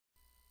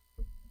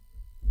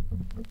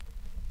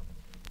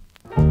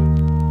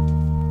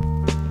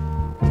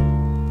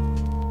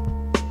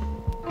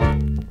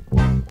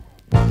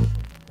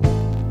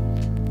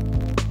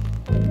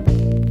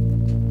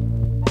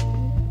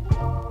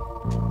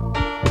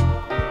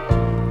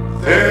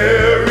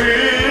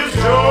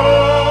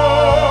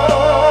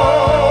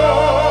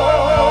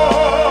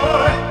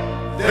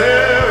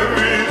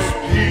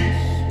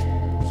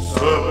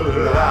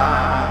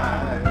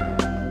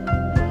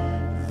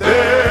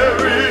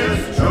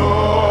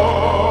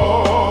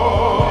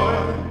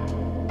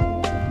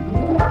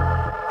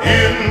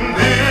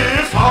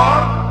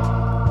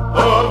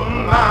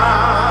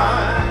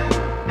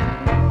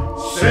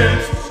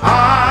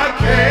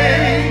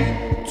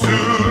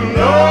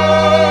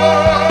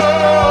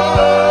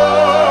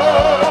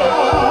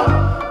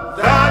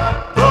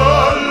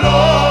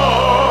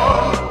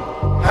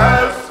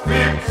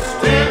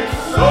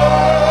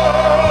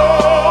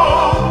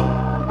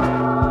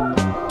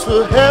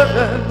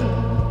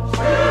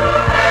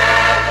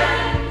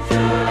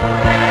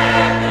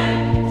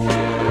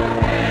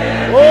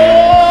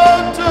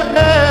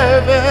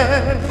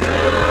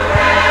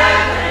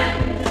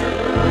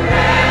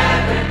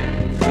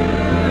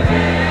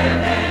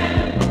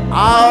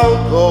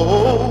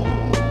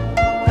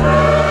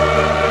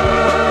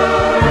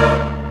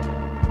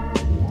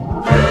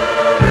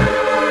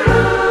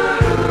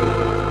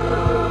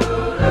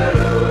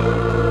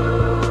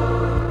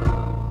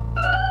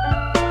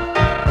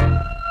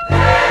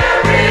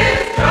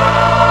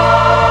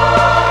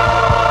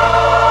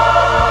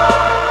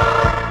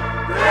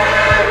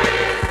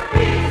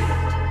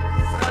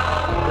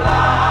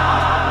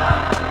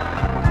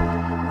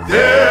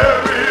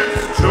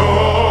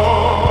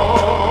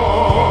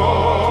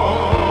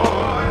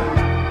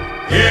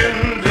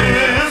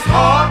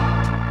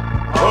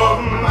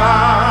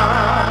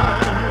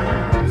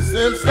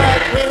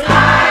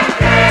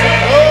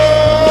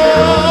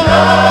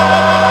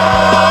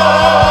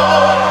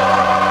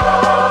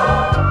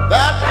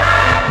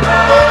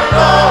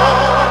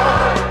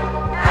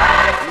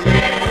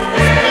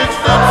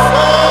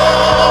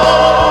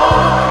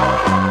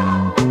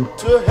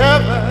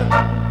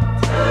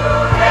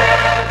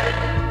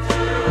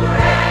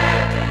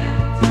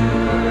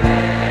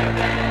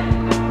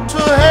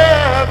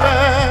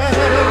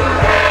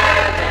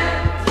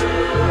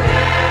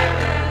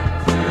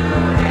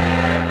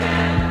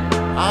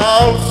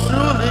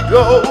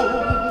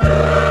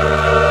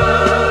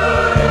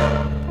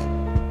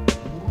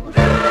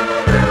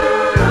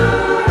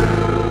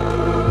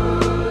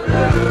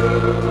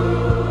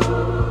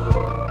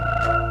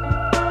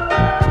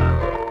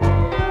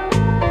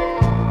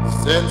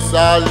Since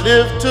I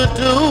live to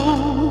do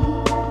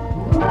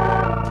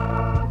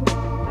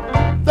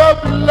the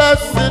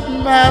blessed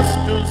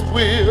Master's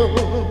will,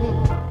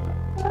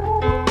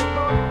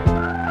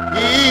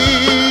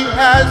 He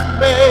has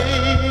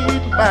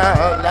made my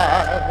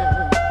life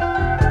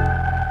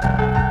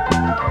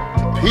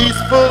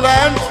peaceful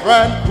and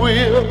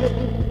tranquil.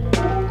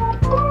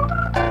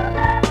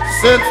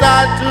 Since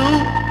I do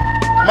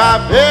my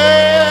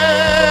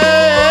best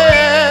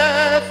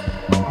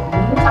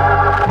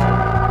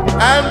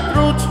and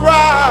through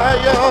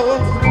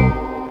trials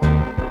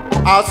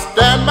I'll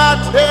stand my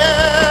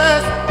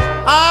test.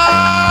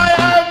 I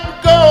am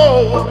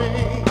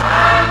going,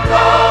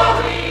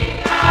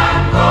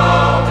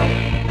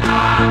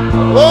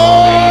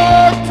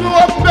 oh, to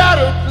a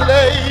better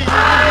place.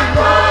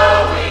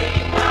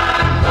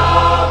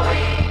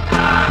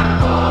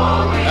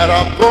 And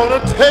I'm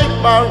gonna take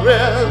my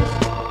rest.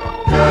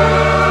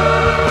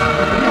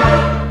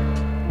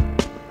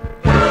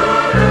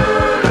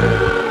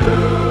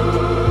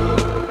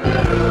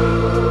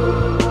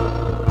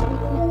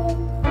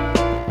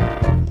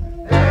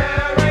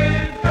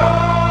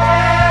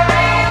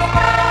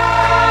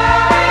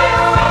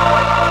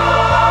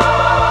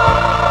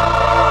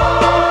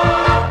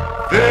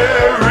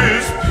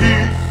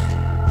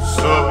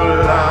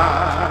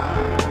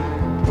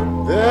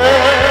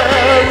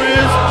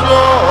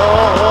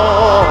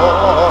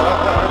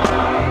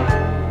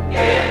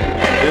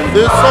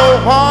 This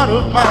old heart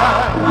of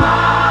mine,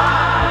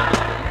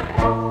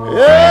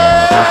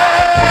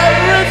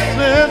 ever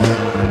since,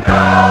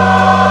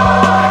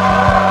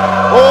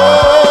 oh,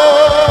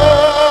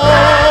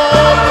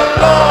 the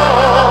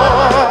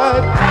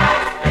Lord,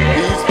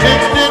 He's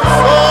fixed it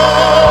so.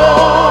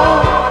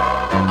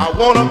 I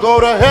want to go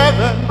to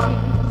heaven,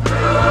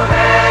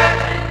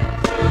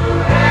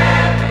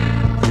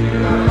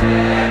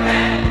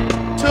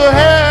 to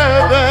heaven.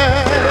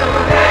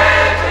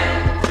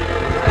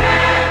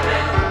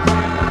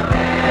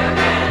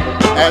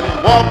 And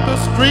walk the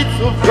streets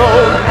of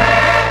gold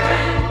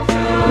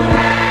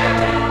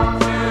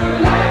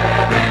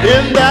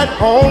in that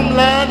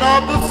homeland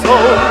of the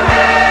soul,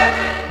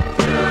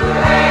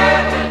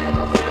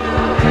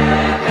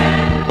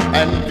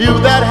 and view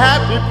that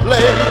happy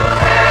place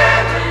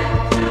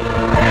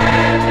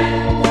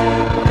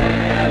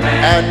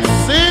and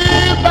see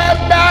my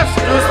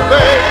Master's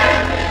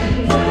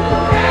face.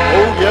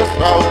 Oh yes,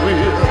 I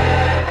will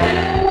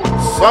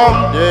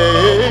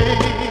someday.